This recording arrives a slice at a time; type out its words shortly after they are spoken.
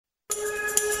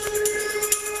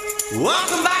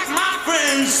Welcome back, my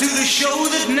friends, to the show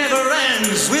that never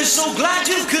ends. We're so glad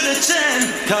you could attend.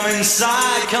 Come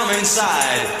inside, come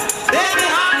inside. There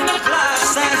behind the glass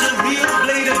stands a real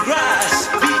blade of grass.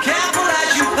 Be careful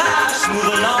as you pass.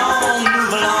 Move along,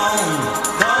 move along.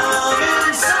 Come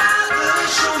inside, the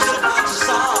show's about to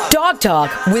start. Dog Talk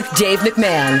with Dave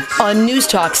McMahon on News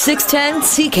Talk 610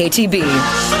 CKTB.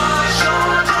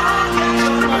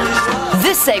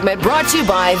 This segment brought to you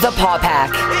by The Paw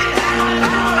Pack.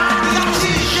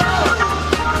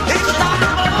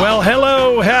 Well,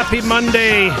 hello, happy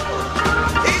Monday.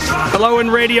 Hello in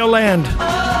Radio Land.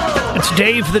 It's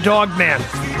Dave the Dog Man.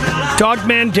 Dog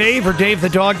Man Dave or Dave the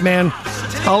Dog Man.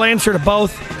 I'll answer to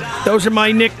both. Those are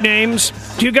my nicknames.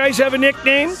 Do you guys have a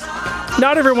nickname?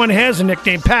 Not everyone has a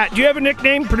nickname. Pat, do you have a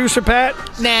nickname, Producer Pat?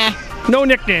 Nah. No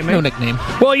nickname, eh? No nickname.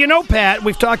 Well, you know, Pat,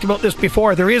 we've talked about this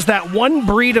before. There is that one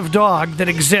breed of dog that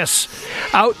exists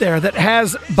out there that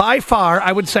has, by far,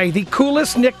 I would say, the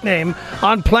coolest nickname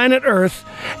on planet Earth.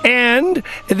 And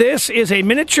this is a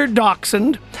miniature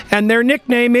dachshund, and their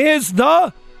nickname is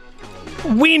the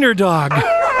Wiener Dog.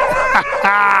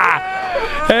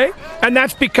 Hey? And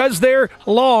that's because they're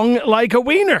long like a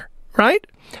wiener, right?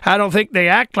 I don't think they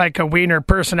act like a wiener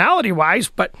personality-wise,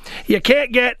 but you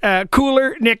can't get a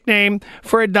cooler nickname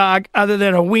for a dog other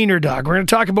than a wiener dog. We're going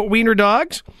to talk about wiener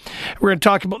dogs. We're going to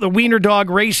talk about the wiener dog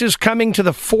races coming to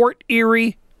the Fort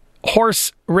Erie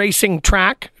horse racing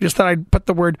track. Just thought I'd put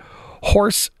the word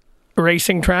horse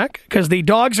racing track because the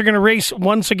dogs are going to race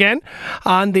once again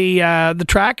on the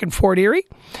track in Fort Erie.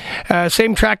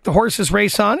 Same track the horses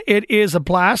race on. It is a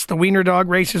blast. The wiener dog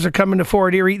races are coming to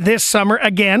Fort Erie this summer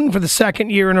again for the second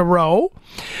year in a row.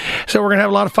 So we're going to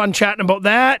have a lot of fun chatting about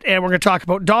that, and we're going to talk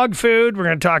about dog food. We're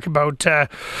going to talk about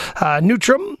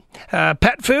Nutrim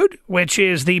pet food, which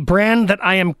is the brand that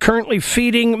I am currently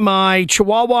feeding my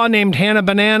Chihuahua named Hannah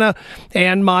Banana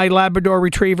and my Labrador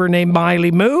Retriever named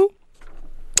Miley Moo.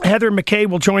 Heather McKay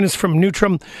will join us from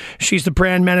Nutrim. She's the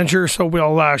brand manager, so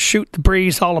we'll shoot the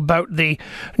breeze all about the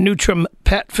Nutrim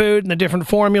pet food and the different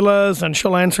formulas, and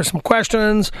she'll answer some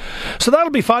questions. So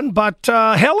that'll be fun. But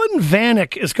Helen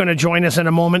Vanek is going to join us in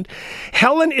a moment.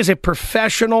 Helen is a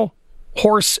professional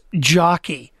horse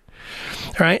jockey.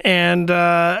 Right, and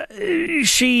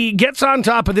she gets on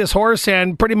top of this horse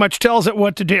and pretty much tells it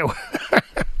what to do.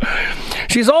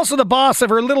 She's also the boss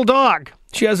of her little dog.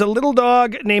 She has a little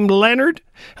dog named Leonard.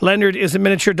 Leonard is a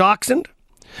miniature dachshund.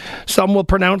 Some will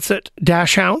pronounce it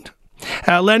dachshund.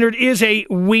 Leonard is a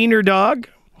wiener dog.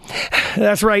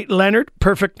 That's right, Leonard.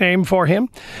 Perfect name for him.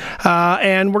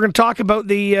 And we're going to talk about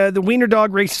the wiener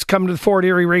dog races coming to the Fort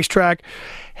Erie racetrack.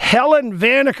 Helen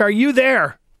Vanek, are you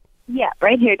there? Yeah,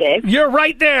 right here, Dave. You're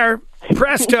right there.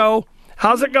 Presto.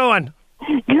 How's it going?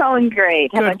 Going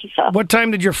great. How Good. about yourself? What time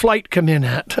did your flight come in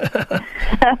at?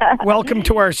 Welcome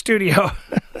to our studio.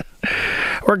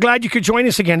 We're glad you could join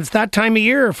us again. It's that time of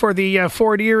year for the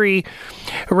Fort Erie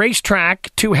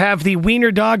racetrack to have the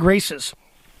wiener dog races.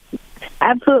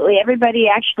 Absolutely. Everybody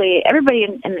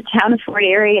in the town of Fort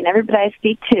Erie and everybody I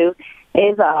speak to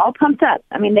is all pumped up.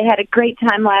 I mean, they had a great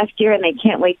time last year, and they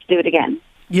can't wait to do it again.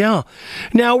 Yeah.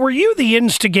 Now, were you the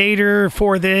instigator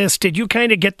for this? Did you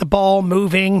kind of get the ball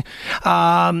moving?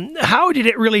 How did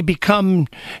it really become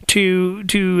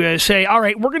to say, all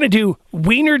right, we're going to do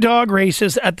wiener dog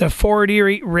races at the Fort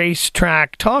Erie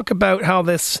racetrack? Talk about how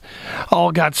this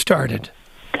all got started.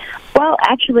 Well,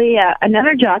 actually,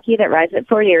 another jockey that rides at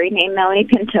Fort Erie named Melanie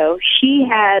Pinto, she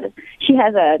has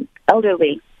an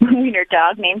elderly wiener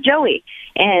dog named Joey,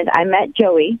 and I met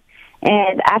Joey.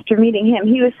 And after meeting him,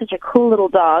 he was such a cool little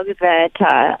dog that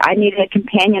I needed a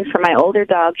companion for my older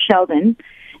dog, Sheldon.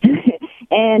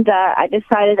 And I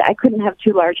decided I couldn't have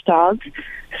two large dogs.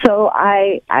 So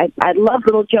I love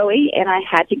little Joey, and I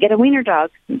had to get a wiener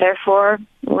dog. Therefore,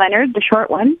 Leonard, the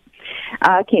short one,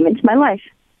 came into my life.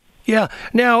 Yeah.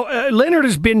 Now, Leonard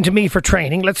has been to me for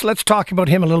training. Let's talk about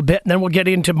him a little bit, and then we'll get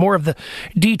into more of the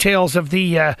details of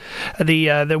the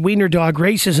wiener dog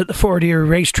races at the Fort Erie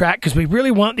racetrack, because we really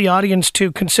want the audience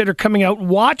to consider coming out and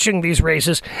watching these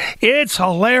races. It's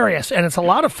hilarious, and it's a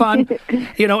lot of fun,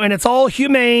 and it's all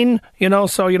humane,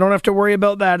 so you don't have to worry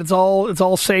about that. It's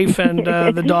all safe, and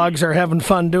the dogs are having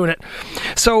fun doing it.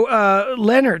 So,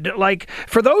 Leonard,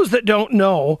 for those that don't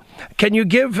know, can you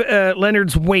give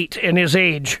Leonard's weight and his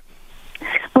age?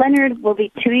 Leonard will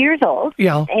be 2 years old,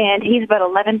 and he's about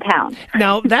 11 pounds.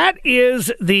 Now, that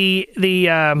is the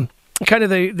kind of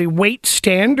the weight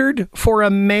standard for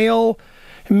a male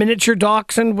miniature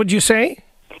dachshund, would you say?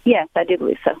 Yes, I do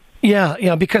believe so.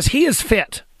 Yeah, because he is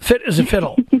fit as a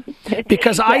fiddle.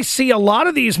 Because I see a lot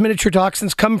of these miniature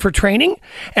dachshunds come for training,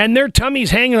 and their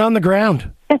tummy's hanging on the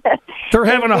ground. They're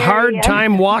having a hard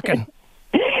time walking.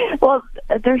 Well,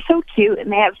 they're so cute,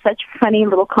 and they have such funny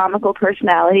little comical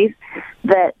personalities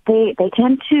that they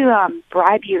tend to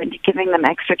bribe you into giving them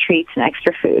extra treats and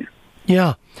extra food.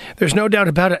 Yeah, there's no doubt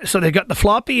about it. So they got the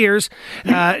floppy ears.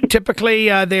 Typically,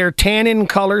 they're tan in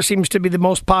color, seems to be the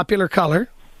most popular color.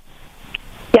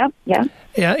 Yep, yeah.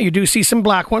 Yeah, you do see some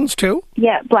black ones, too.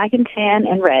 Yeah, black and tan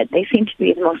and red. They seem to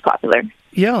be the most popular.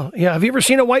 Yeah. Have you ever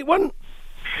seen a white one?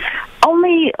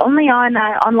 Only on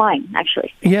online,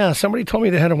 actually. Yeah, somebody told me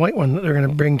they had a white one that they're going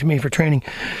to bring to me for training.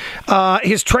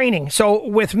 His training. So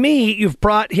with me, you've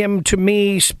brought him to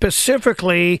me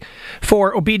specifically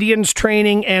for obedience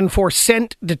training and for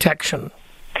scent detection.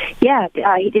 Yeah,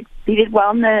 he did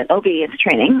well in the obedience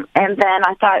training, and then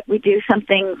I thought we'd do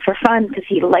something for fun because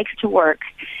he likes to work.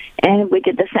 And we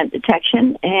did the scent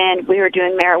detection, and we were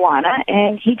doing marijuana,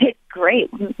 and he did great.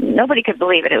 Nobody could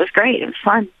believe it. It was great. It was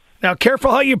fun. Now,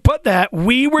 careful how you put that.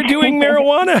 We were doing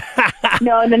marijuana.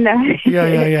 No.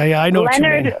 Yeah. I know what you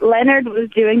mean. Leonard was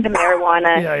doing the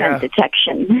marijuana scent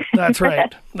detection.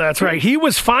 That's right. He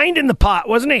was finding the pot,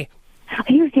 wasn't he?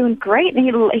 He was doing great, and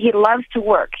he loves to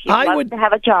work. He loves to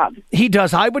have a job. He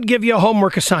does. I would give you a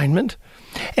homework assignment,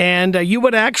 and you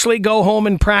would actually go home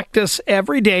and practice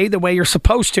every day the way you're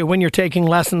supposed to when you're taking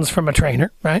lessons from a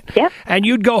trainer, right? Yep. And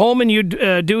you'd go home and you'd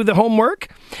do the homework,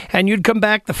 and you'd come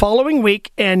back the following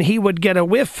week, and he would get a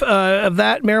whiff of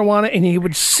that marijuana, and he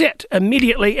would sit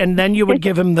immediately, and then you would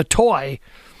give him the toy.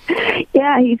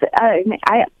 Yeah,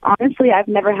 I've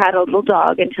never had a little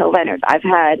dog until Leonard. I've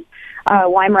had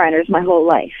Weimaraners my whole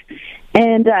life.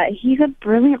 And he's a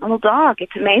brilliant little dog.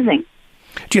 It's amazing.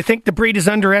 Do you think the breed is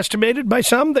underestimated by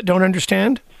some that don't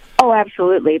understand? Oh,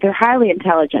 absolutely. They're highly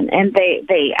intelligent, and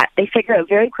they figure out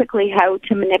very quickly how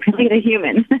to manipulate a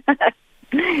human.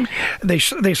 They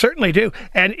certainly do.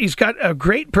 And he's got a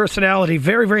great personality,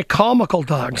 very, very comical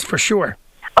dogs, for sure.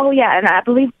 Oh, yeah, and I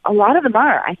believe a lot of them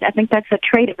are. I think that's a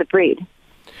trait of the breed.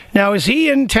 Now, is he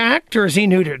intact or is he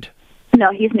neutered?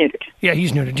 No, he's neutered. Yeah,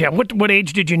 he's neutered. Yeah. What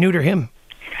age did you neuter him?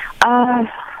 Do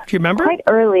you remember? Quite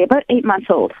early, about 8 months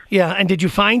old. Yeah, and did you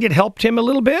find it helped him a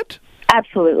little bit?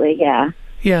 Absolutely, yeah.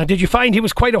 Yeah, did you find he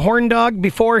was quite a horn dog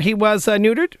before he was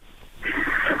neutered?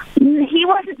 He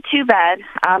wasn't too bad.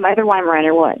 Either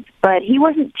Weimaraner was. But he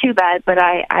wasn't too bad, but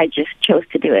I just chose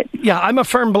to do it. Yeah, I'm a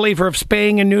firm believer of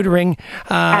spaying and neutering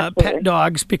pet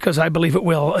dogs because I believe it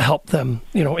will help them,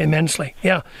 immensely.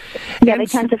 Yeah. Yeah, they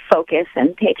tend to focus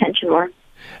and pay attention more.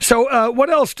 So what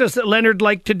else does Leonard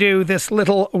like to do, this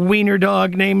little wiener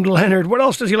dog named Leonard? What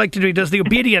else does he like to do? He does the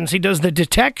obedience. He does the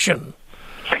detection.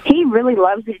 He really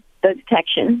loves the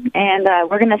detection, and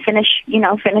we're going to finish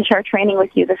our training with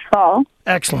you this fall.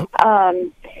 Excellent.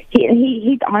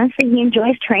 He honestly, he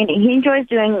enjoys training. He enjoys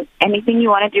doing anything you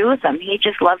want to do with him. He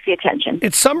just loves the attention.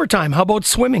 It's summertime. How about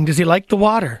swimming? Does he like the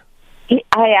water?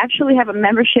 I actually have a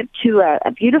membership to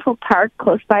a beautiful park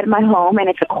close by to my home, and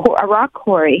it's a rock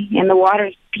quarry, and the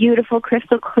water's beautiful,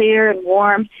 crystal clear and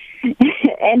warm,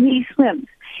 and he swims.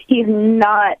 He's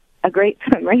not a great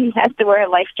swimmer. He has to wear a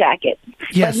life jacket,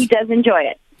 yes, but he does enjoy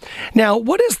it. Now,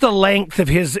 what is the length of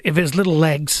his little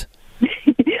legs?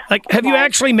 Like, have you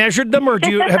actually measured them, or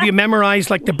have you memorized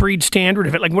like the breed standard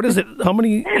of it? Like, what is it? How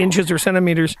many inches or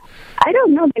centimeters? I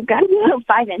don't know. They've got to be about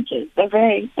 5 inches. They're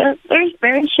very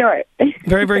short.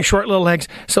 Very, very short little legs.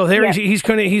 So he's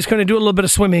going to do a little bit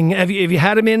of swimming. Have you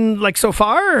had him in like so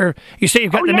far? Or you say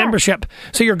you've got the membership,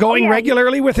 so you're going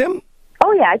regularly with him?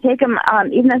 Oh, yeah, I take him,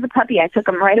 even as a puppy, I took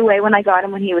him right away when I got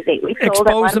him when he was 8 weeks old.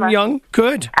 Expose him young?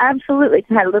 Good. Absolutely.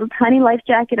 Had a little tiny life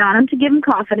jacket on him to give him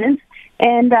confidence.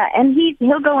 And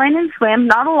he'll go in and swim,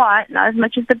 not a lot, not as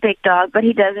much as the big dog, but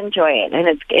he does enjoy it.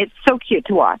 And it's so cute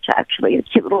to watch, actually. It's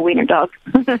a cute little wiener dog.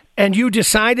 And you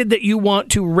decided that you want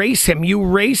to race him. You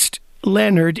raced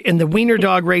Leonard in the wiener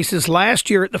dog races last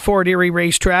year at the Fort Erie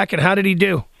racetrack, and how did he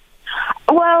do?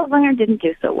 Well, Leonard didn't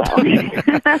do so well.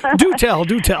 Do tell.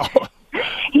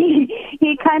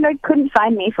 He kind of couldn't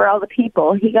find me for all the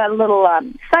people. He got a little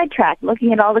sidetracked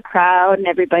looking at all the crowd and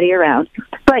everybody around.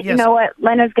 But You know what?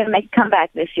 Leonard's going to make a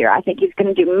comeback this year. I think he's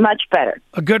going to do much better.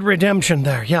 A good redemption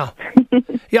there, yeah.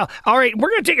 Yeah. All right, we're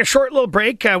going to take a short little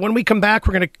break. When we come back,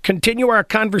 we're going to continue our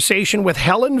conversation with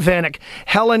Helen Vanek.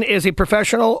 Helen is a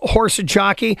professional horse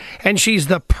jockey, and she's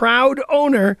the proud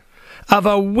owner of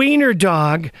a wiener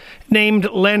dog named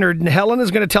Leonard. And Helen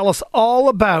is going to tell us all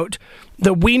about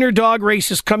the wiener dog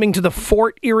races coming to the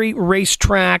Fort Erie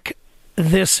racetrack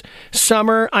this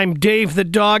summer. I'm Dave the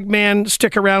Dog Man.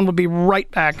 Stick around. We'll be right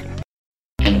back.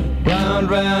 Round,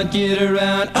 round, get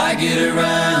around, I get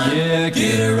around, yeah,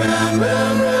 get around,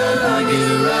 round, round, I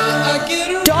get around, I get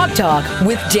around. Dog Talk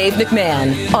with Dave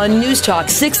McMahon on News Talk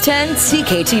 610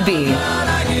 CKTB.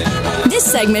 This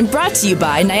segment brought to you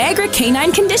by Niagara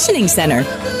Canine Conditioning Center.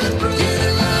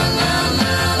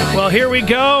 Well, here we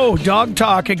go. Dog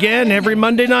Talk again every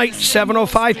Monday night,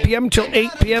 7:05 p.m. till 8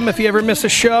 p.m. If you ever miss a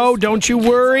show, don't you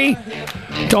worry.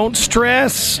 Don't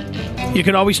stress. You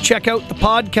can always check out the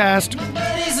podcast.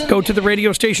 Go to the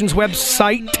radio station's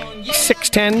website,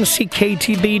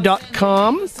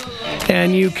 610cktb.com,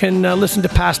 and you can listen to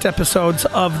past episodes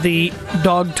of the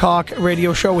Dog Talk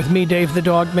radio show with me, Dave the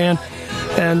Dog Man.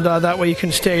 And that way you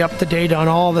can stay up to date on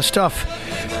all the stuff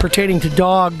pertaining to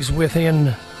dogs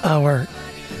within our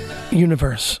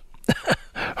universe,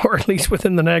 or at least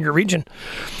within the Niagara region.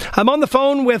 I'm on the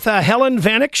phone with Helen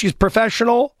Vanek. She's a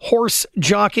professional horse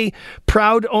jockey,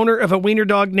 proud owner of a wiener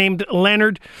dog named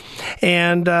Leonard.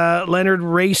 And Leonard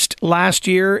raced last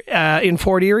year in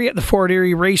Fort Erie at the Fort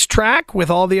Erie racetrack with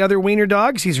all the other wiener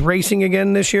dogs. He's racing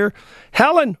again this year.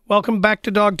 Helen, welcome back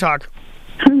to Dog Talk.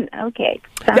 Okay.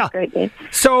 Sounds great, Dave.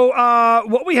 So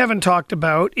what we haven't talked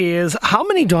about is how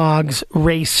many dogs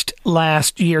raced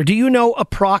last year. Do you know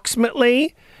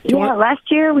approximately?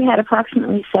 Last year we had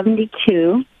approximately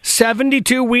 72.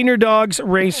 72 wiener dogs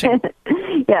racing.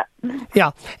 Yeah.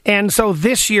 Yeah. And so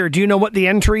this year, do you know what the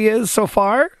entry is so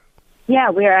far?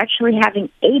 Yeah, we are actually having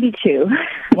 82.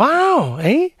 Wow.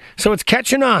 Eh? So it's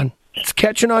catching on. It's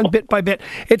catching on bit by bit.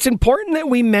 It's important that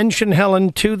we mention,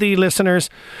 Helen, to the listeners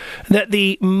that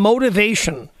the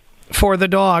motivation for the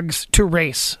dogs to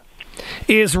race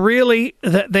is really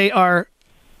that they are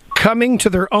coming to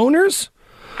their owners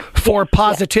for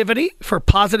positivity, for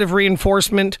positive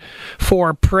reinforcement,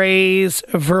 for praise,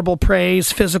 verbal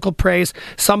praise, physical praise.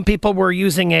 Some people were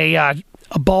using a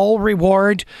ball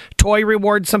reward, toy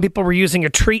reward. Some people were using a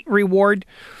treat reward.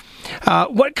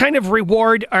 What kind of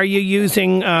reward are you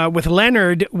using with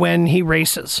Leonard when he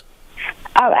races?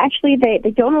 Actually, they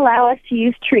don't allow us to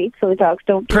use treats, so the dogs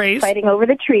don't keep fighting over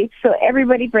the treats. So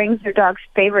everybody brings their dog's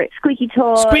favorite squeaky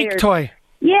toy. Toy.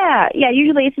 Yeah.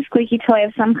 Usually it's a squeaky toy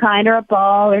of some kind or a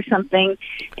ball or something,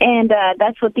 and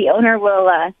that's what the owner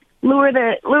will lure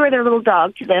their little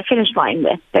dog to the finish line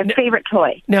with, their favorite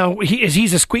toy. Now,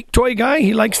 he's a squeak toy guy?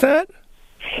 He likes that?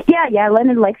 Yeah,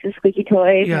 Leonard likes his squeaky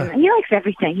toys. Yeah. And he likes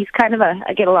everything. He's kind of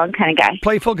a get-along kind of guy.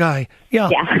 Playful guy.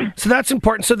 Yeah. So that's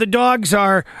important. So the dogs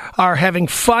are having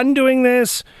fun doing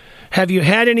this. Have you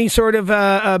had any sort of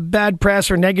bad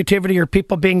press or negativity or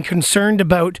people being concerned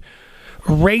about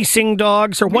racing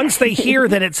dogs? Or once they hear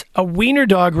that it's a wiener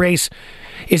dog race,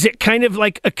 is it kind of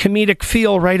like a comedic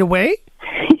feel right away?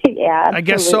 Yeah, absolutely. I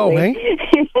guess so, eh?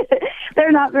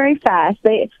 They're not very fast.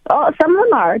 Some of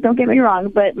them are, don't get me wrong,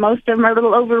 but most of them are a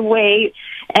little overweight,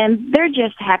 and they're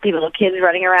just happy little kids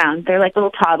running around. They're like little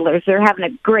toddlers. They're having a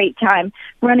great time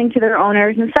running to their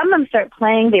owners, and some of them start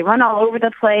playing. They run all over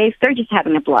the place. They're just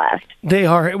having a blast. They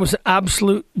are. It was an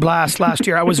absolute blast last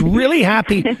year. I was really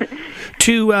happy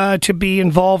to be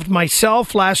involved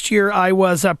myself. Last year, I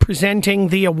was presenting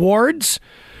the awards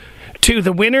to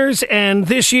the winners, and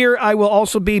this year I will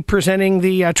also be presenting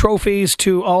the trophies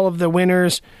to all of the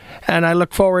winners, and I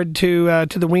look forward to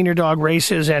the wiener dog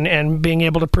races and being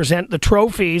able to present the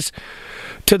trophies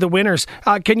to the winners.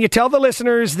 Can you tell the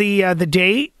listeners the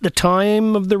date, the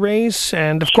time of the race?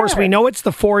 And of course we know it's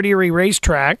the Fort Erie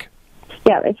racetrack.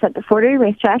 Yeah, it's at the Fort Erie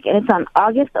racetrack, and it's on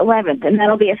August 11th, and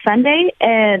that'll be a Sunday,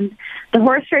 and the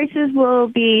horse races will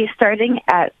be starting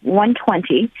at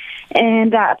 1:20,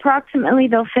 and approximately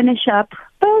they'll finish up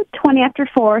about 20 after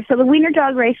 4, so the wiener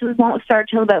dog races won't start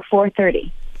till about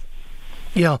 4:30.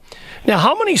 Yeah. Now,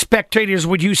 how many spectators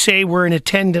would you say were in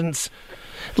attendance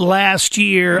last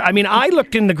year? I mean, I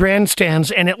looked in the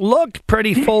grandstands, and it looked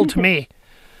pretty full to me.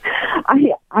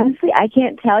 Honestly, I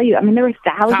can't tell you. I mean, there were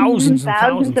thousands and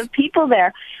thousands of people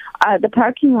there. The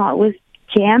parking lot was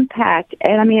jam-packed,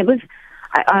 and I mean, it was.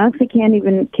 I honestly can't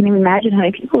even imagine how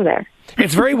many people were there.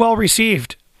 It's very well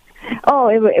received. Oh,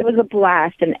 it was a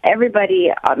blast, and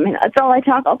everybody. I mean, that's all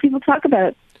people talk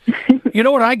about. You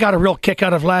know what I got a real kick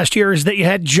out of last year is that you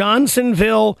had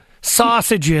Johnsonville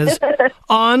sausages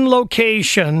on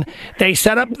location. They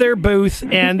set up their booth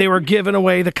and they were giving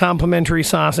away the complimentary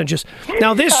sausages.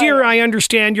 Now this year I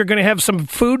understand you're going to have some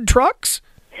food trucks?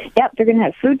 Yep, they're going to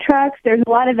have food trucks. There's a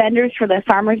lot of vendors for the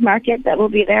farmers market that will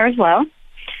be there as well.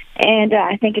 And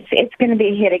I think it's going to be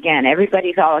a hit again.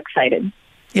 Everybody's all excited.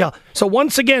 Yeah. So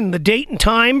once again, the date and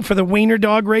time for the wiener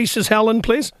dog races, Helen,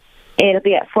 please. It'll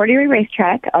be at Fort Erie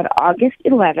Racetrack on August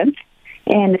 11th.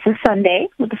 And it's a Sunday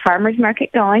with the farmers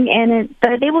market going, and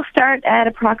they will start at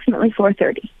approximately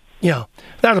 4:30. Yeah,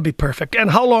 that'll be perfect.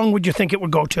 And how long would you think it would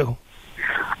go to?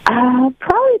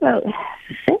 Probably about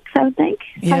 6 I would think.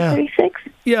 Yeah. 5:36.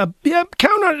 Yeah.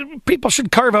 Count on people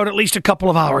should carve out at least a couple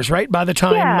of hours, right? By the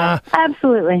time Yeah,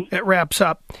 absolutely. it wraps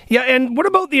up. Yeah, and what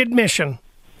about the admission?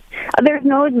 There's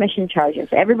no admission charges.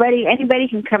 Anybody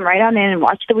can come right on in and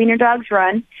watch the wiener dogs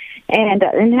run and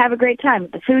have a great time.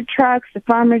 The food trucks, the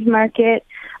farmers market.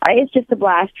 It's just a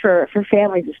blast for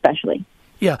families especially.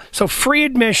 Yeah, so free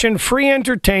admission, free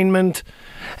entertainment,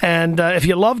 and if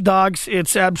you love dogs,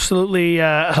 it's absolutely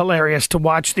hilarious to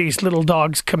watch these little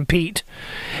dogs compete.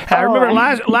 I remember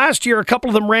last year, a couple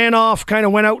of them ran off, kind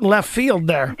of went out in left field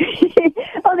there.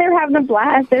 Oh, they were having a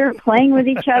blast. They were playing with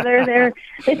each other.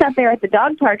 They thought they were at the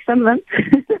dog park, some of them.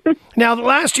 Now,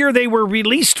 last year they were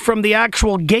released from the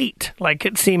actual gate, like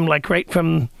it seemed like, right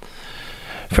from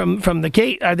the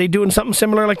gate. Are they doing something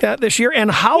similar like that this year?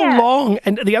 And how long?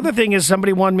 And the other thing is,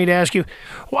 somebody wanted me to ask you,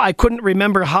 well, I couldn't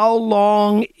remember, how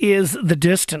long is the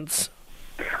distance?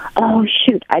 Oh,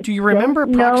 shoot. Do you remember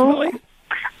approximately?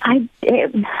 I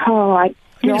don't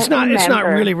it's not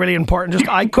really, really important. Just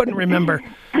I couldn't remember.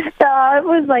 It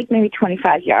was like maybe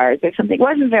 25 yards or something. It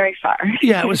wasn't very far.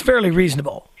 Yeah, it was fairly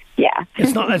reasonable. Yeah.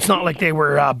 It's not like they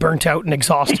were burnt out and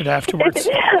exhausted afterwards.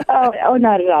 Oh,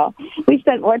 not at all. We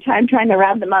spent more time trying to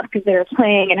round them up because they were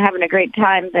playing and having a great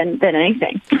time than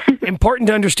anything. Important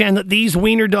to understand that these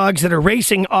wiener dogs that are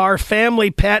racing are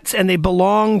family pets and they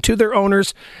belong to their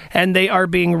owners and they are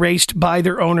being raced by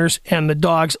their owners and the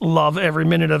dogs love every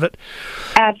minute of it.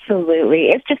 Absolutely.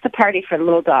 It's just a party for the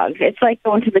little dogs. It's like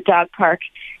going to the dog park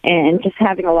and just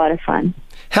having a lot of fun.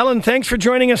 Helen, thanks for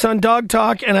joining us on Dog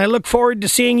Talk, and I look forward to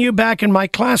seeing you back in my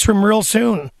classroom real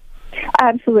soon.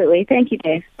 Absolutely. Thank you,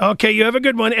 Dave. Okay, you have a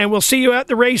good one, and we'll see you at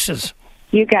the races.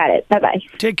 You got it. Bye-bye.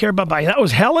 Take care. Bye-bye. That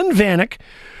was Helen Vanek,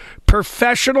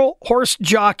 professional horse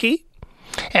jockey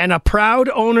and a proud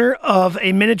owner of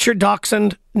a miniature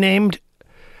dachshund named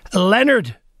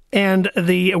Leonard. And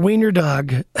the wiener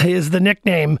dog is the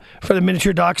nickname for the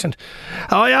miniature dachshund.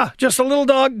 Oh, yeah, just a little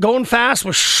dog going fast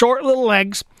with short little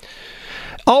legs.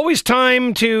 Always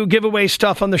time to give away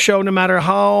stuff on the show, no matter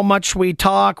how much we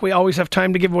talk. We always have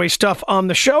time to give away stuff on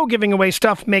the show. Giving away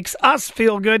stuff makes us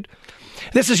feel good.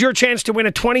 This is your chance to win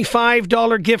a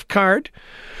 $25 gift card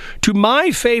to my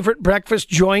favorite breakfast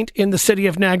joint in the city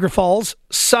of Niagara Falls,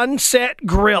 Sunset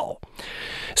Grill.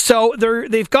 So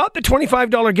they've got the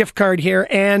 $25 gift card here,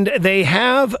 and they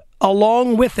have,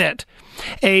 along with it,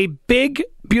 a big,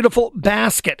 beautiful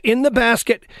basket. In the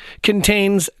basket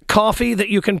contains coffee that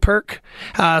you can perk,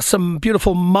 some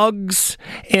beautiful mugs,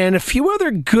 and a few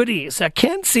other goodies. I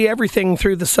can't see everything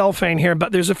through the cellophane here,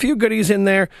 but there's a few goodies in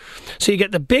there. So you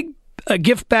get the big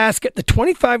gift basket, the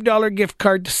 $25 gift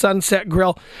card to Sunset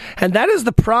Grill, and that is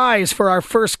the prize for our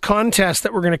first contest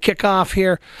that we're going to kick off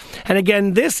here. And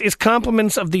again, this is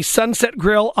compliments of the Sunset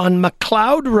Grill on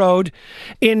McLeod Road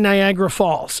in Niagara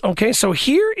Falls. Okay, so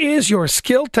here is your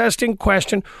skill testing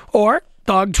question, or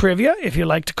dog trivia, if you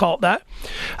like to call it that.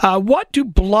 What do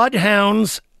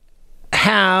bloodhounds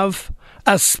have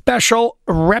a special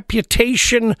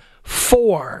reputation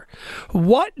for?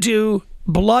 What do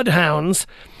bloodhounds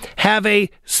have a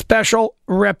special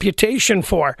reputation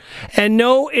for? And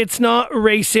no, it's not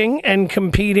racing and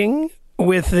competing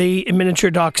with the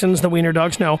miniature dachshunds, the wiener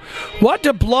dogs. No. What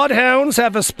do bloodhounds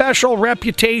have a special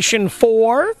reputation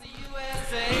for?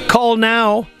 Call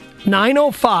now,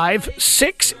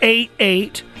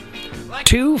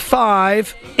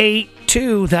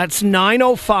 905-688-2582. That's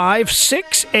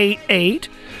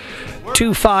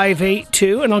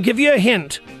 905-688-2582. And I'll give you a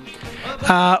hint.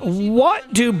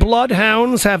 What do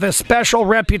bloodhounds have a special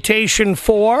reputation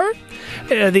for?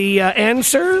 The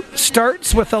answer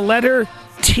starts with the letter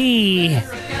T.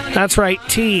 That's right,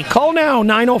 T. Call now,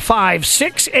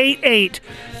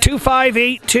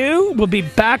 905-688-2582. We'll be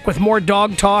back with more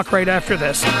dog talk right after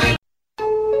this.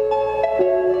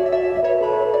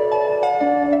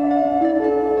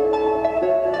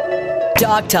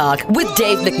 Dog Talk with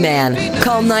Dave McMahon.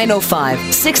 Call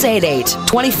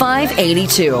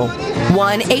 905-688-2582.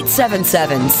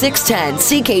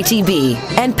 1-877-610-CKTB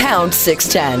and pound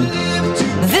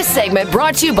 610. This segment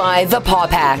brought to you by The Paw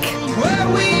Pack.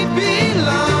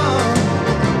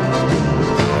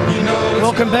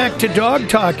 Welcome back to Dog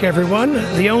Talk, everyone.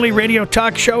 The only radio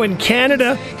talk show in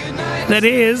Canada that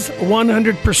is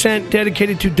 100%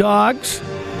 dedicated to dogs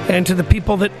and to the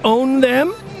people that own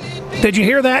them. Did you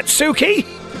hear that, Suki?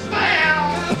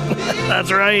 That's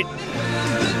right.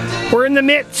 We're in the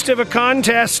midst of a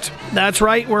contest. That's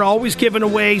right. We're always giving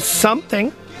away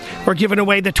something. We're giving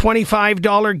away the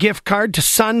 $25 gift card to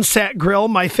Sunset Grill,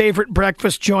 my favorite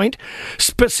breakfast joint,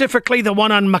 specifically the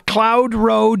one on McLeod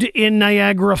Road in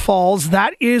Niagara Falls.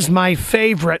 That is my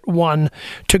favorite one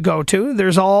to go to.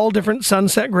 There's all different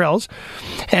Sunset Grills,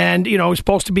 and, you know, it's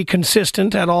supposed to be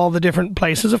consistent at all the different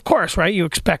places, of course, right? You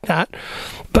expect that.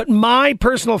 But my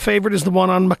personal favorite is the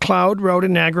one on McLeod Road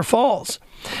in Niagara Falls.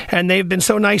 And they've been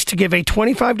so nice to give a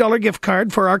 $25 gift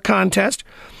card for our contest,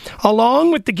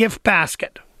 along with the gift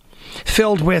basket,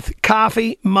 filled with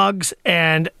coffee, mugs,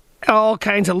 and all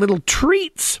kinds of little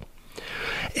treats.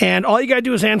 And all you got to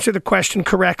do is answer the question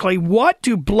correctly. What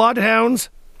do bloodhounds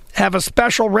have a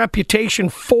special reputation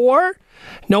for?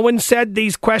 No one said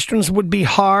these questions would be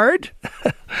hard.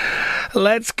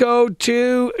 Let's go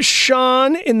to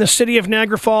Sean in the city of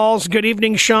Niagara Falls. Good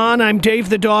evening, Sean. I'm Dave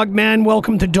the Dog Man.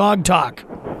 Welcome to Dog Talk.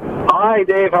 Hi,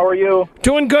 Dave. How are you?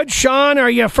 Doing good, Sean. Are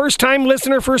you a first-time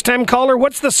listener, first-time caller?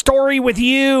 What's the story with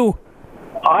you?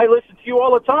 I listen to you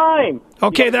all the time.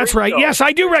 Okay, that's right. Yes,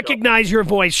 I do recognize your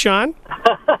voice, Sean.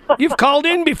 You've called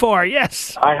in before,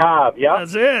 yes. I have, yeah.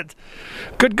 That's it.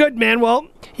 Good, man. Well,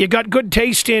 you got good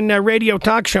taste in radio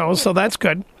talk shows, so that's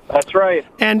good. That's right.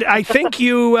 And I think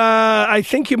you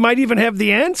might even have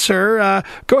the answer.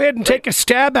 Go ahead and take a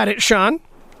stab at it, Sean.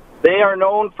 They are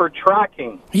known for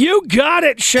tracking. You got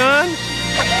it, Sean.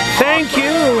 Thank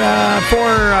you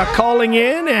for calling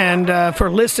in and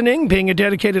for listening, being a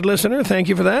dedicated listener. Thank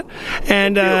you for that.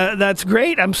 And that's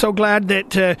great. I'm so glad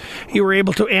that you were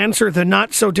able to answer the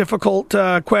not-so-difficult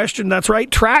question. That's right.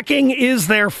 Tracking is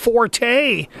their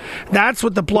forte. That's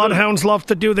what the bloodhounds love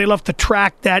to do. They love to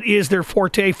track. That is their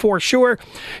forte for sure.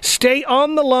 Stay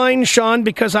on the line, Sean,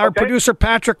 because our producer,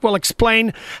 Patrick, will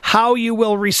explain how you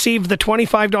will receive the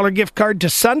 $25 gift card to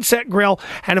Sunset Grill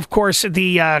and, of course,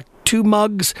 the 2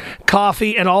 mugs,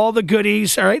 coffee, and all the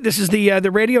goodies. All right, this is the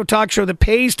radio talk show that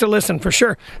pays to listen, for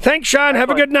sure. Thanks, Sean. Have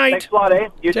a good night. Thanks a lot, eh?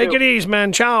 You Take too. it easy,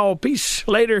 man. Ciao. Peace.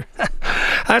 Later.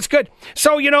 That's good.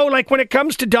 So, you know, like when it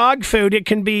comes to dog food, it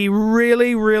can be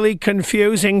really, really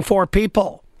confusing for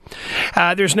people.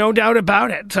 There's no doubt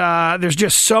about it. There's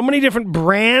just so many different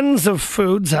brands of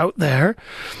foods out there.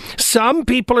 Some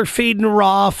people are feeding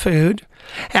raw food.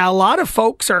 A lot of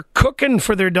folks are cooking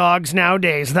for their dogs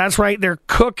nowadays. That's right. They're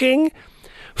cooking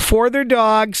for their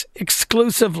dogs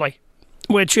exclusively,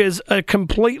 which is a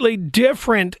completely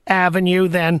different avenue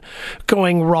than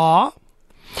going raw.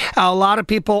 A lot of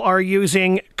people are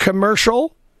using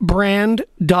commercial brand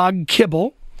dog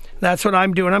kibble. That's what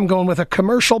I'm doing. I'm going with a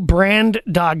commercial brand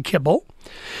dog kibble.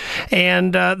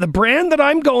 And the brand that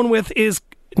I'm going with is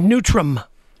Nutrim.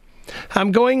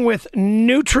 I'm going with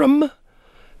Nutrim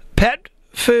Pet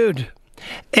Food.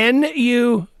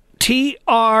 Nutram.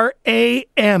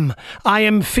 I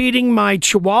am feeding my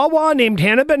Chihuahua named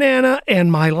Hannah Banana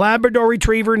and my Labrador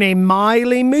Retriever named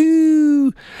Miley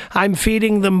Moo. I'm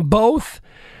feeding them both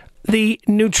the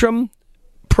Nutrim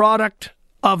product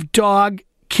of dog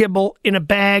kibble in a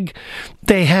bag.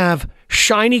 They have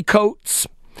shiny coats.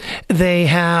 They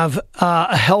have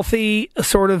a healthy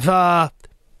sort of,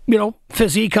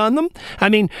 physique on them. I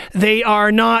mean, they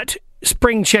are not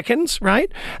spring chickens,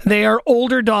 right? They are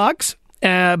older dogs,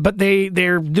 but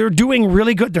they're doing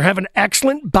really good. They're having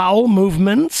excellent bowel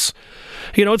movements.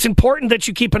 You know, it's important that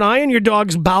you keep an eye on your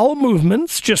dog's bowel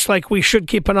movements, just like we should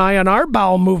keep an eye on our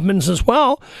bowel movements as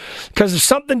well. Because if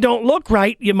something don't look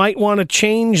right, you might want to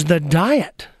change the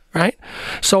diet, right?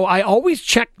 So I always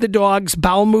check the dog's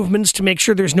bowel movements to make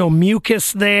sure there's no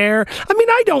mucus there. I mean,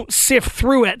 I don't sift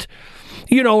through it,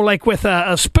 like with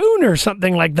a spoon or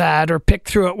something like that, or pick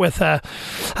through it with a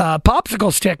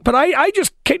popsicle stick. But I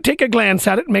just take a glance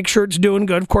at it and make sure it's doing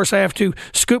good. Of course, I have to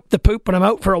scoop the poop when I'm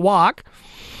out for a walk.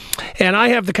 And I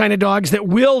have the kind of dogs that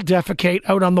will defecate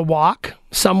out on the walk.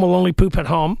 Some will only poop at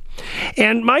home.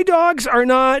 And my dogs they're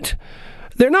not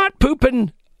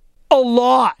pooping a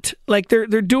lot. Like they're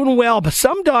doing well. But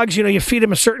some dogs, you feed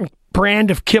them a certain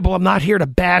brand of kibble. I'm not here to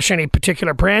bash any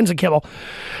particular brands of kibble.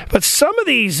 But some of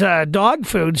these dog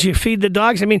foods you feed the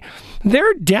dogs, I mean,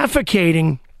 they're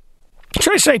defecating.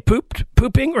 Should I say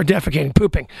pooping or defecating?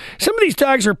 Pooping. Some of these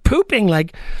dogs are pooping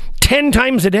like 10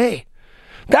 times a day.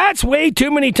 That's way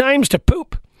too many times to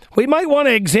poop. We might want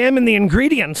to examine the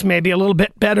ingredients maybe a little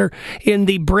bit better in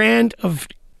the brand of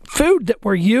food that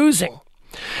we're using.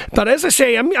 But as I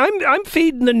say, I'm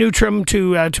feeding the Nutrim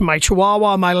to my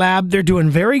Chihuahua, my Lab. They're doing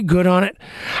very good on it,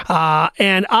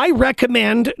 and I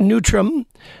recommend Nutrim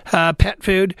pet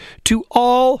food to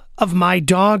all of my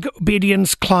dog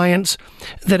obedience clients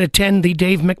that attend the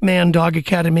Dave McMahon Dog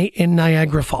Academy in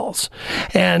Niagara Falls.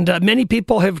 And many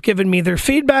people have given me their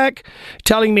feedback,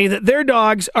 telling me that their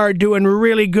dogs are doing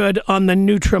really good on the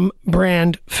Nutrim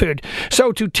brand food.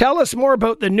 So to tell us more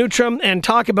about the Nutrim and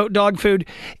talk about dog food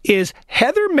is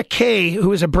Heather McKay,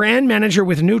 who is a brand manager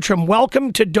with Nutrim.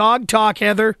 Welcome to Dog Talk,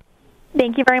 Heather.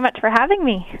 Thank you very much for having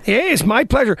me. Yeah, it's my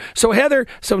pleasure. So, Heather,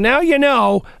 now you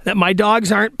know that my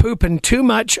dogs aren't pooping too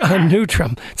much on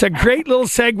Nutrim. It's a great little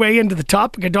segue into the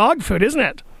topic of dog food, isn't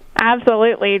it?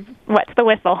 Absolutely. What's the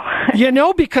whistle?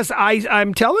 Because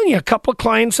I'm telling you, a couple of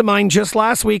clients of mine just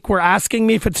last week were asking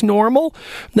me if it's normal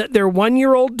that their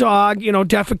 1-year-old dog,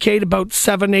 defecate about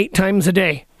 7-8 times a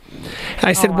day.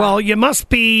 I said, well, you must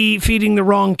be feeding the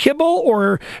wrong kibble,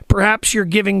 or perhaps you're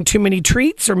giving too many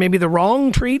treats, or maybe the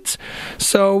wrong treats.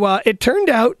 So it turned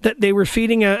out that they were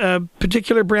feeding a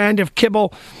particular brand of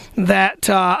kibble that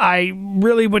I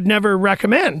really would never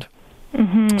recommend.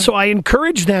 Mm-hmm. So I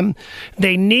encourage them.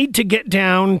 They need to get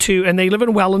down to, and they live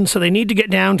in Welland, so they need to get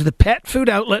down to the pet food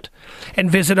outlet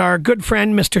and visit our good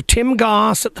friend, Mr. Tim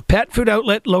Goss, at the pet food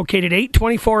outlet located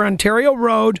 824 Ontario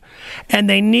Road. And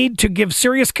they need to give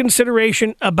serious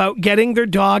consideration about getting their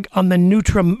dog on the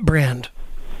Nutrim brand.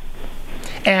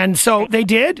 And so they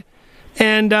did,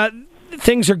 and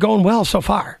things are going well so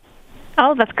far.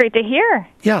 Oh, that's great to hear.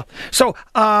 Yeah. So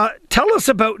tell us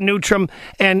about Nutrim,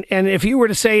 and if you were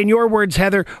to say in your words,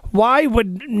 Heather, why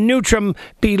would Nutrim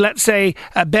be, let's say,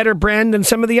 a better brand than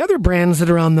some of the other brands that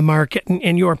are on the market,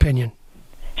 in your opinion?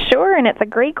 Sure, and it's a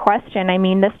great question. I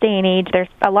mean, this day and age, there's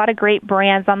a lot of great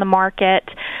brands on the market.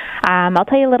 I'll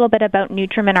tell you a little bit about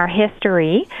Nutrim and our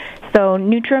history. So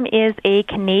Nutrim is a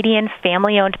Canadian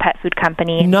family-owned pet food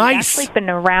company. Nice. We've actually been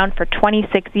around for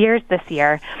 26 years this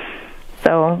year.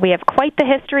 So we have quite the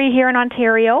history here in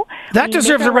Ontario. That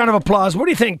deserves a round of applause. What do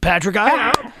you think, Patrick?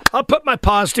 I'll put my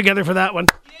paws together for that one.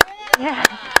 Yeah.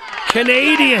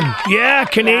 Canadian. Yeah,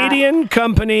 Canadian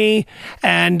company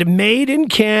and made in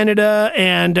Canada,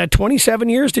 and 27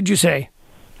 years, did you say?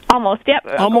 Almost, yep.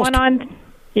 Almost. Going on,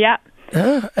 yeah.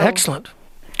 Excellent.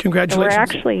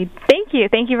 Congratulations. Thank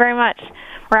you very much.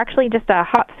 We're actually just a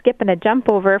hop, skip, and a jump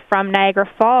over from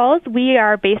Niagara Falls. We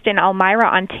are based in Elmira,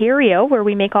 Ontario, where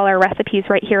we make all our recipes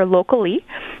right here locally.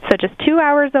 So just 2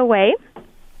 hours away.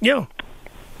 Yeah.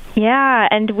 Yeah,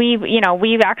 and we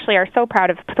actually are so proud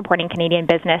of supporting Canadian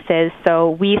businesses.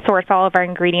 So we source all of our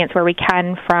ingredients where we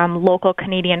can from local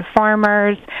Canadian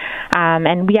farmers,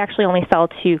 and we actually only sell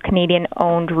to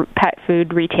Canadian-owned pet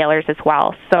food retailers as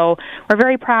well. So we're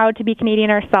very proud to be Canadian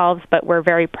ourselves, but we're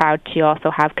very proud to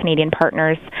also have Canadian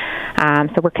partners.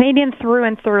 So we're Canadian through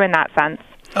and through in that sense.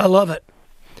 I love it.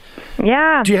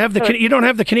 Yeah. Do you have you don't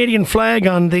have the Canadian flag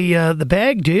on the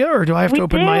bag, do you, or do I have to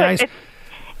open my eyes?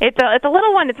 It's a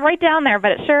little one. It's right down there,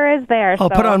 but it sure is there.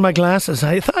 I'll put on my glasses.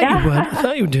 I thought you would. I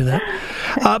thought you would do that.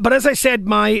 But as I said,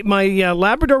 my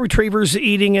Labrador Retriever's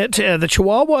eating it. The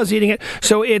Chihuahua's eating it.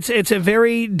 So it's a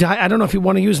very, I don't know if you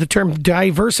want to use the term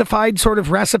diversified sort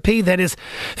of recipe that is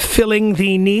filling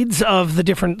the needs of the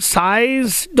different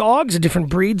size dogs, the different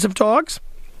breeds of dogs.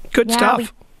 Good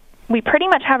stuff. We pretty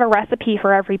much have a recipe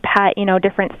for every pet,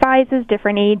 different sizes,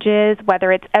 different ages,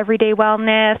 whether it's everyday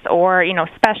wellness or,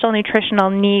 special nutritional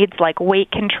needs like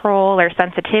weight control or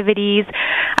sensitivities.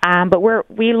 But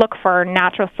we look for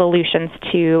natural solutions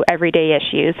to everyday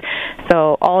issues.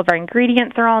 So all of our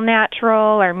ingredients are all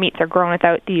natural. Our meats are grown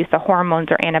without the use of hormones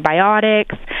or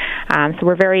antibiotics. So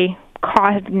we're very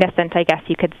cognizant, I guess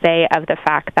you could say, of the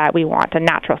fact that we want a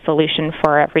natural solution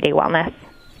for everyday wellness.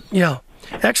 Yeah.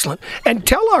 Excellent. And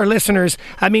tell our listeners,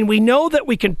 we know that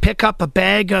we can pick up a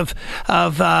bag of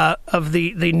the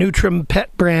Nutrim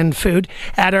pet brand food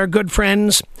at our good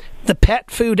friends, the Pet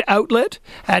Food Outlet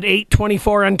at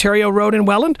 824 Ontario Road in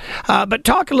Welland. But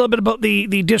talk a little bit about the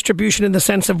distribution in the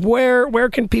sense of where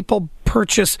can people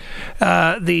purchase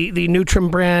the Nutrim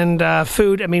brand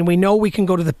food. We know we can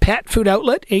go to the Pet Food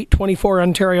Outlet, 824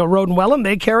 Ontario Road in Welland.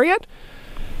 They carry it.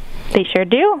 They sure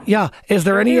do. Yeah. Is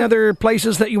there any other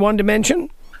places that you wanted to mention?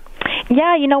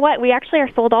 Yeah, you know what? We actually are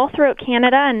sold all throughout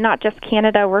Canada, and not just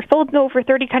Canada. We're sold in over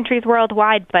 30 countries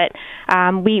worldwide, but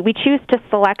we choose to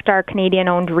select our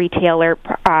Canadian-owned retailer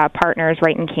partners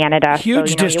right in Canada.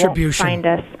 Huge distribution. You won't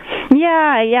find us.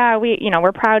 Yeah.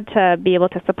 We're proud to be able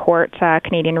to support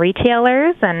Canadian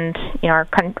retailers, and our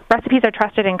recipes are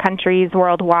trusted in countries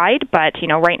worldwide. But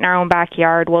right in our own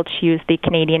backyard, we'll choose the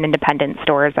Canadian independent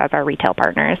stores as our retail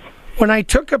partners. When I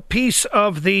took a piece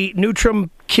of the Nutrim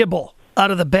kibble out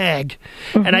of the bag,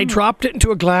 and I dropped it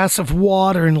into a glass of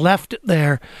water and left it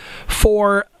there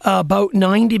for about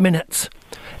 90 minutes,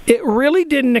 it really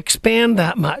didn't expand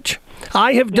that much.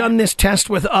 I have done this test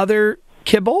with other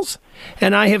kibbles,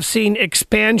 and I have seen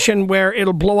expansion where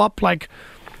it'll blow up like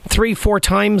 3-4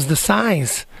 times the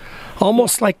size,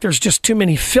 almost like there's just too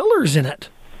many fillers in it.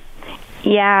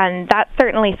 Yeah, and that's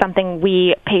certainly something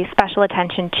we pay special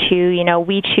attention to. You know,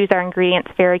 we choose our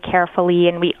ingredients very carefully,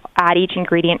 and we add each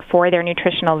ingredient for their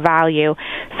nutritional value.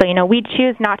 So, you know, we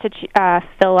choose not to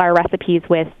fill our recipes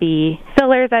with the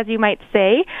fillers, as you might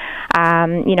say.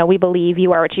 You know, we believe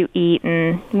you are what you eat,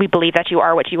 and we believe that you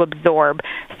are what you absorb.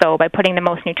 So by putting the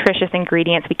most nutritious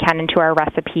ingredients we can into our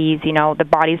recipes, you know, the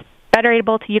body's better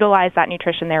able to utilize that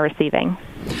nutrition they're receiving.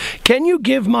 Can you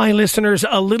give my listeners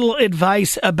a little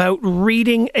advice about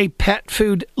reading a pet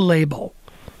food label?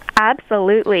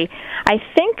 Absolutely. I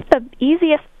think the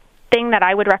easiest thing that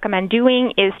I would recommend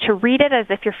doing is to read it as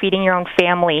if you're feeding your own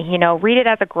family. You know, read it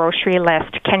as a grocery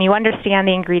list. Can you understand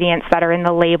the ingredients that are in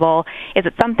the label? Is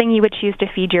it something you would choose to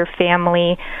feed your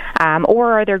family?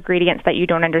 Or are there ingredients that you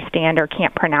don't understand or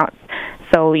can't pronounce?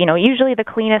 So, you know, usually the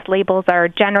cleanest labels are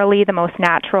generally the most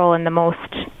natural and the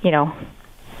most, you know,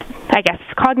 I guess,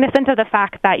 cognizant of the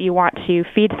fact that you want to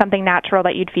feed something natural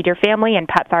that you'd feed your family, and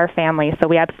pets are family, so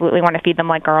we absolutely want to feed them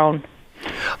like our own.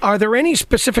 Are there any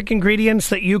specific ingredients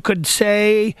that you could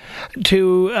say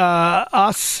to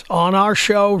us on our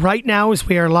show right now as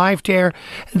we are live to air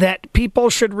that people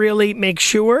should really make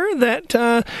sure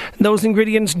that those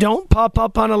ingredients don't pop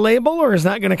up on a label, or is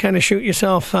that going to kind of shoot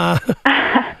yourself?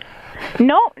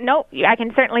 No, I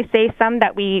can certainly say some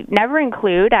that we never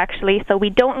include, actually. So we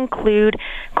don't include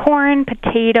corn,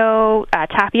 potato,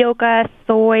 tapioca,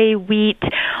 soy, wheat,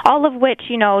 all of which,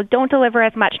 you know, don't deliver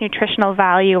as much nutritional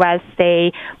value as,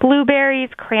 say, blueberries,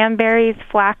 cranberries,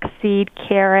 flaxseed,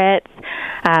 carrots.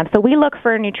 So we look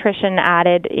for nutrition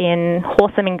added in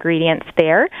wholesome ingredients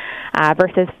there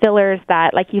versus fillers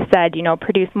that, like you said, you know,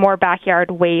 produce more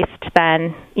backyard waste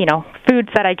than, you know, foods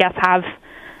that I guess have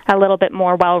a little bit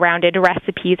more well-rounded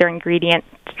recipes or ingredient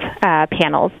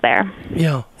panels there.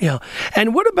 Yeah.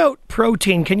 And what about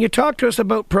protein? Can you talk to us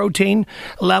about protein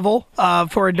level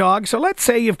for a dog? So let's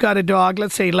say you've got a dog,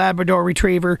 let's say Labrador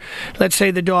Retriever, let's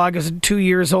say the dog is 2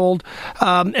 years old,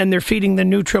 and they're feeding the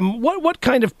Nutrim. What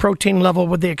kind of protein level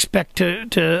would they expect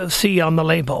to see on the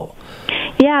label?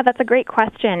 Yeah, that's a great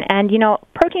question. And, you know,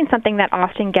 protein is something that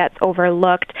often gets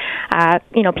overlooked.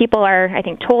 You know, people are, I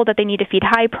think, told that they need to feed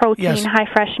high protein, yes, high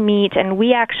fresh meat, and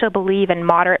we actually believe in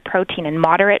moderate protein and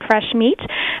moderate fresh meat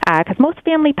because most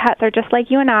family pets are just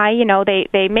like you and I. You know, they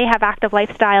may have active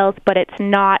lifestyles, but it's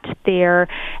not their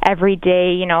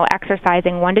everyday, you know,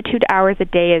 exercising 1 to 2 hours a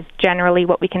day is generally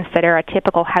what we consider a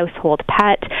typical household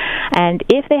pet. And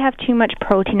if they have too much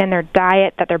protein in their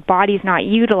diet that their body's not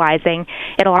utilizing,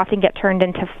 it'll often get turned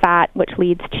into fat, which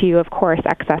leads to, of course,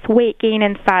 excess weight gain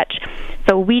and such.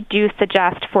 So we do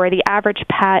suggest for the average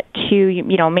pet to,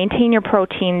 you know, maintain your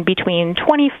protein between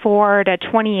 24 to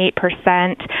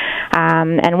 28%.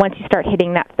 And once you start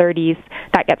hitting that 30s,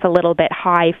 that gets a little bit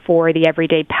high for the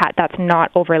everyday pet that's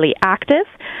not overly active.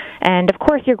 And, of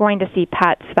course, you're going to see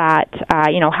pets that,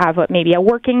 you know, have maybe a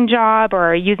working job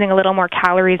or using a little more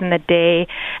calories in the day.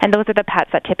 And those are the pets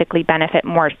that typically benefit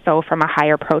more so from a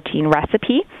higher protein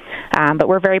recipe. But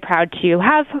we're very proud to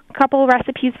have a couple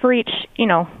recipes for each, you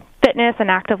know, fitness and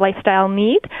active lifestyle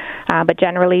need. But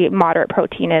generally, moderate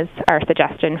protein is our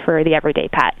suggestion for the everyday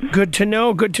pet. Good to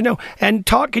know. And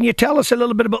can you tell us a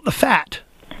little bit about the fat?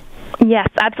 Yes,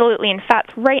 absolutely. And fat's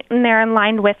right in there in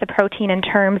line with the protein in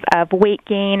terms of weight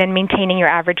gain and maintaining your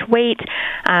average weight.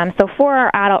 So for our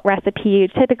adult recipe,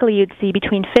 typically you'd see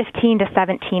between 15 to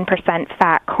 17%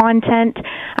 fat content.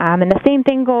 And the same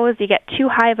thing goes, you get too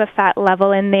high of a fat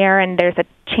level in there and there's a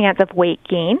chance of weight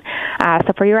gain.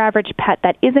 So for your average pet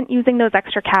that isn't using those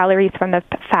extra calories from the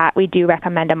fat, we do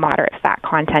recommend a moderate fat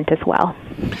content as well.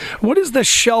 What is the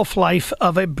shelf life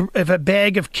of a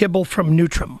bag of kibble from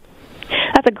Nutrim?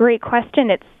 That's a great question.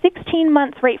 It's 16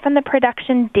 months right from the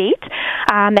production date,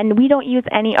 and we don't use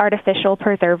any artificial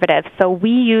preservatives. So we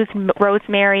use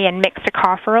rosemary and mixed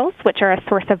tocopherols, which are a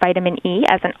source of vitamin E,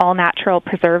 as an all-natural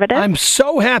preservative. I'm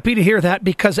so happy to hear that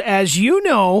because, as you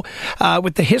know,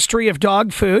 with the history of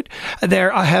dog food,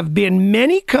 there have been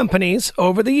many companies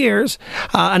over the years,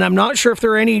 and I'm not sure if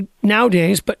there are any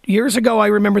nowadays, but years ago I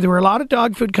remember there were a lot of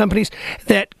dog food companies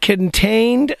that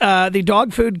contained, the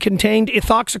dog food contained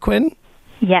ethoxyquin.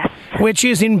 Yes. Which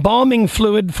is embalming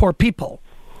fluid for people.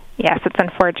 Yes, it's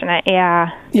unfortunate, yeah.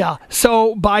 Yeah,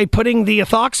 so by putting the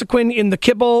ethoxyquin in the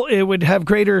kibble, it would have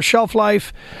greater shelf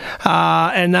life,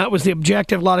 and that was the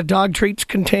objective. A lot of dog treats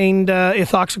contained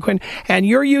ethoxyquin, and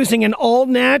you're using an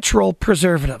all-natural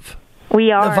preservative.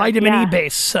 We are, the vitamin yeah. E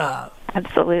base.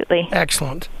 Absolutely.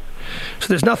 Excellent. So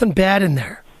there's nothing bad in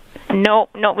there. No,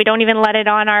 we don't even let it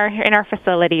on in our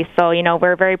facility. So,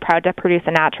 we're very proud to produce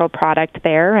a natural product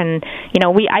there. And,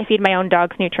 I feed my own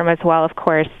dogs Nutrim as well, of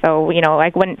course. So,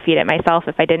 I wouldn't feed it myself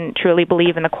if I didn't truly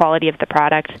believe in the quality of the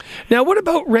product. Now, what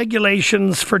about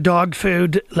regulations for dog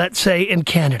food, let's say, in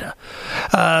Canada?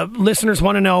 Listeners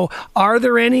want to know, are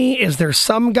there any? Is there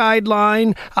some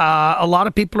guideline? A lot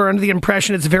of people are under the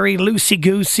impression it's very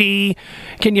loosey-goosey.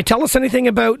 Can you tell us anything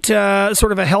about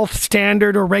sort of a health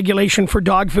standard or regulation for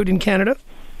dog food in Canada?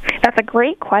 That's a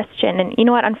great question. And you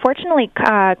know what? Unfortunately,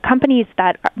 companies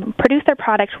that produce their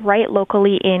products right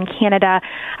locally in Canada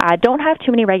don't have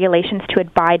too many regulations to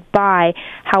abide by.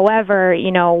 However,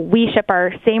 we ship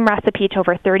our same recipe to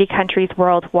over 30 countries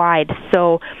worldwide.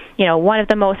 So, one of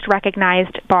the most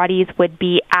recognized bodies would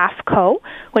be AFCO,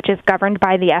 which is governed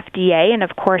by the FDA, and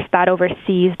of course that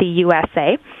oversees the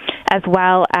USA, as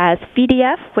well as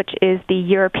FEDF, which is the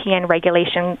European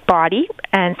regulation body,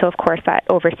 and so of course that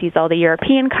oversees all the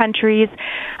European countries.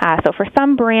 So for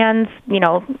some brands,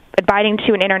 abiding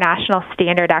to an international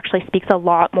standard actually speaks a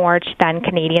lot more than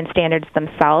Canadian standards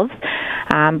themselves.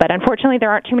 But unfortunately, there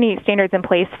aren't too many standards in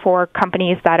place for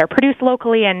companies that are produced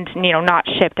locally and, not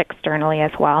shipped externally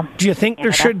as well. Do you think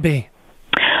there should be?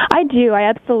 I do. I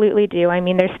absolutely do. I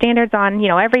mean, there's standards on,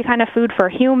 every kind of food for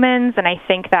humans, and I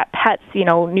think that pets,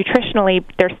 nutritionally,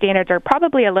 their standards are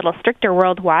probably a little stricter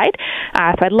worldwide.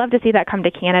 So I'd love to see that come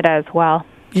to Canada as well.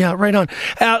 Yeah, right on.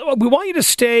 We want you to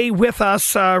stay with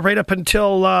us right up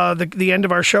until the end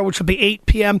of our show, which will be 8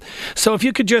 p.m. So if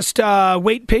you could just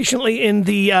wait patiently in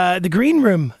the green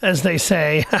room, as they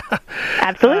say.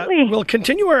 Absolutely. We'll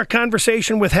continue our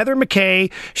conversation with Heather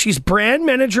McKay. She's brand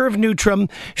manager of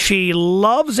Nutrim. She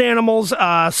loves animals,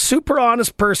 super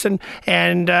honest person,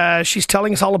 and she's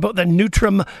telling us all about the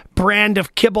Nutrim brand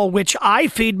of kibble, which I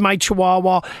feed my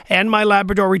Chihuahua and my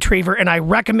Labrador Retriever, and I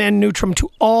recommend Nutrim to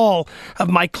all of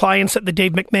my clients at the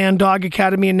Dave McMahon Dog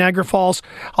Academy in Niagara Falls.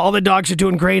 All the dogs are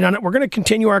doing great on it. We're going to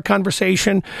continue our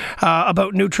conversation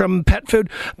about Nutrim pet food,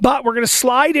 but we're going to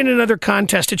slide in another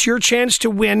contest. It's your chance to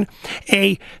win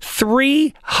a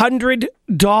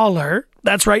 $300,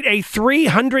 that's right, a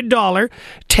 $300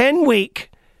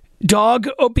 10-week dog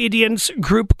obedience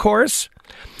group course.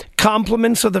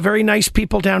 Compliments of the very nice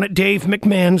people down at Dave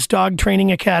McMahon's Dog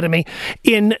Training Academy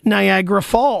in Niagara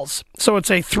Falls. So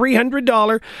it's a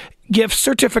 $300 gift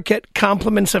certificate,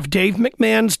 compliments of Dave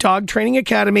McMahon's Dog Training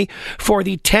Academy for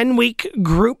the 10-week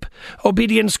group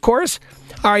obedience course.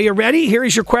 Are you ready? Here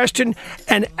is your question.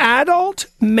 An adult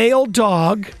male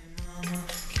dog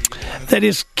that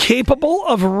is capable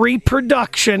of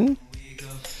reproduction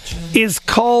is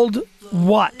called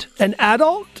what? An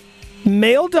adult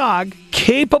male dog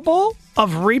capable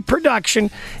of reproduction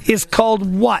is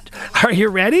called what? Are you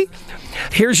ready?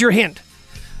 Here's your hint.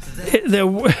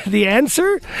 The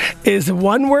answer is a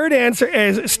one-word answer.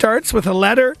 It starts with a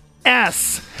letter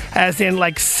S, as in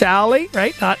like Sally,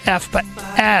 right? Not F, but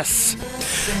S.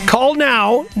 Call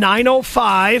now,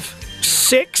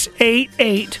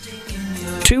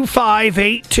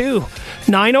 905-688-2582.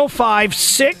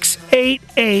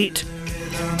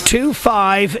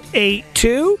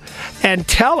 905-688-2582. And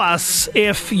tell us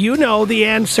if you know the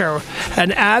answer.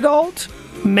 An adult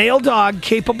male dog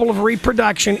capable of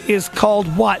reproduction is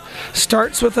called what?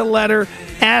 Starts with the letter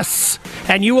S.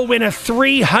 And you will win a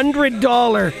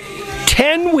 $300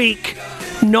 10-week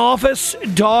novice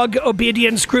dog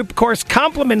obedience group course,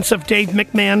 compliments of Dave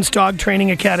McMahon's Dog Training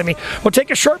Academy. We'll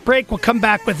take a short break. We'll come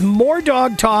back with more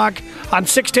dog talk on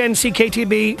 610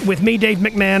 CKTB with me, Dave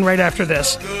McMahon, right after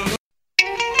this.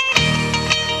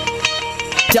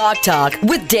 Dog Talk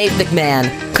with Dave McMahon.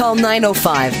 Call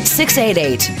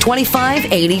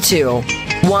 905-688-2582.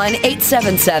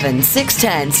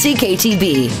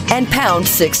 1-877-610-CKTB and pound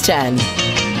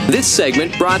 610. This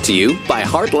segment brought to you by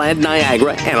Heartland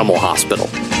Niagara Animal Hospital.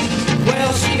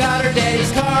 Well, she got her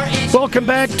daddy's car. Welcome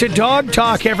back to Dog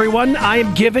Talk, everyone. I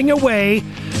am giving away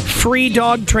free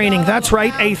dog training. That's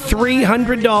right, a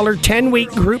 $300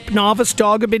 10-week group novice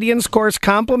dog obedience course,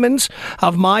 compliments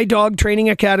of my dog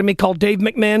training academy called Dave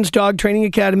McMahon's Dog Training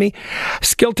Academy.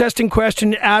 Skill testing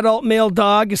question, adult male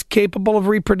dog is capable of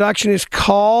reproduction is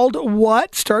called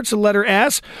what? Starts with the letter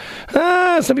S.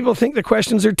 Some people think the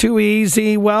questions are too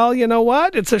easy. Well, you know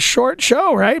what? It's a short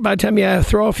show, right? By the time you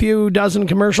throw a few dozen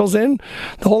commercials in,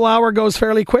 the whole hour goes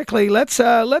fairly quickly. Let's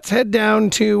head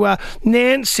down to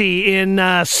Nancy in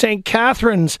St.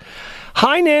 Catharines.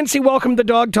 Hi, Nancy. Welcome to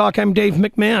Dog Talk. I'm Dave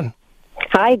McMahon.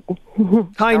 Hi.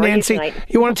 Hi, Nancy.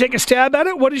 You want to take a stab at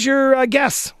it? What is your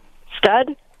guess?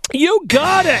 Stud. You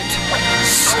got it.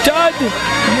 stud.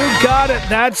 You got it.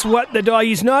 That's what the dog.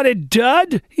 He's not a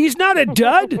dud. He's not a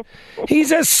dud.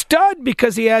 He's a stud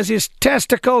because he has his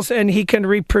testicles and he can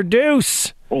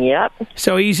reproduce. Yep.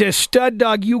 So he's a stud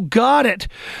dog. You got it.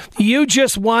 You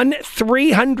just won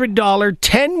 $300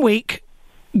 10-week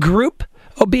group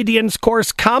obedience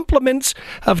course, compliments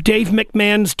of Dave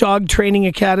McMahon's Dog Training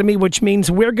Academy, which means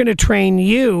we're going to train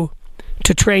you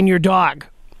to train your dog.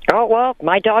 Oh, well,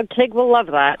 my dog Tig will love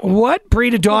that. What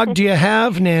breed of dog do you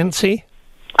have, Nancy?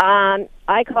 I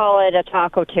call it a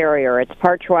Taco Terrier. It's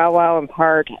part Chihuahua and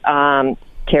part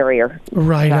Terrier.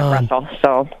 Right on. Russell,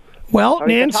 so, well, he's a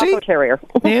Nancy, Taco Terrier.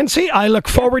 Nancy, I look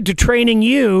forward to training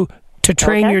you to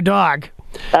train your dog.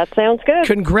 That sounds good.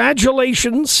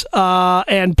 Congratulations,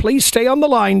 and please stay on the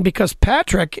line because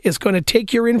Patrick is going to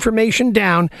take your information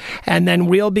down, and then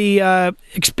we'll be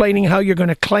explaining how you're going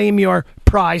to claim your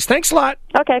prize. Thanks a lot.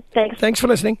 Okay, thanks. Thanks for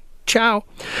listening. Ciao.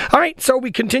 All right, so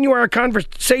we continue our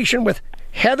conversation with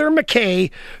Heather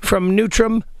McKay from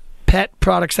Nutrim Pet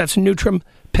Products. That's Nutrim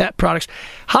Pet Products.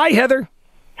 Hi, Heather.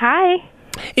 Hi.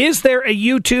 Is there a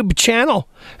YouTube channel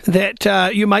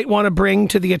that you might want to bring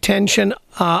to the attention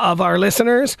of our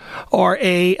listeners, or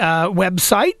a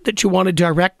website that you want to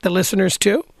direct the listeners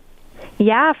to?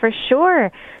 Yeah, for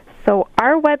sure. So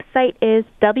our website is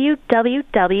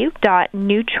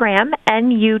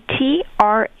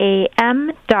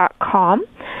www.nutram.com,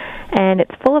 and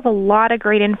it's full of a lot of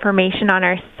great information on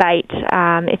our site.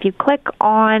 If you click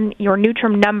on your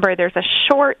Nutrim number, there's a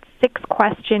short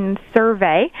 6-question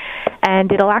survey,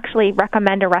 and it'll actually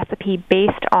recommend a recipe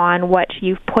based on what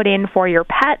you've put in for your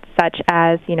pet, such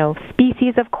as,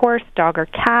 species, of course, dog or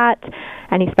cat,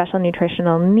 any special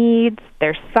nutritional needs,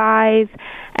 their size,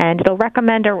 and it'll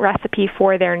recommend a recipe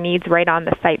for their needs right on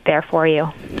the site there for you.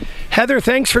 Heather,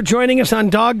 thanks for joining us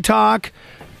on Dog Talk.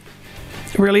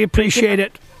 Really appreciate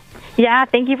it. Yeah,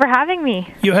 thank you for having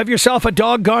me. You have yourself a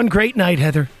doggone great night,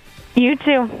 Heather. You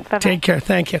too. Bye-bye. Take care.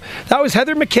 Thank you. That was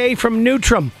Heather McKay from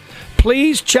Nutrim.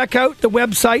 Please check out the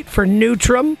website for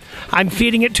Nutrim. I'm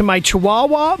feeding it to my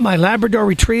Chihuahua, my Labrador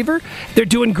Retriever. They're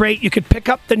doing great. You could pick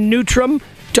up the Nutrim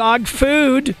dog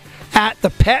food at the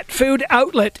Pet Food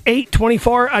Outlet,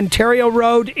 824 Ontario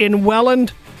Road in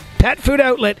Welland. Pet Food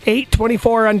Outlet,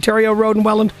 824 Ontario Road in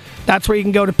Welland. That's where you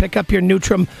can go to pick up your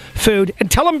Nutrim food.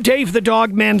 And tell them Dave the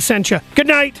Dog Man sent you. Good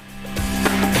night.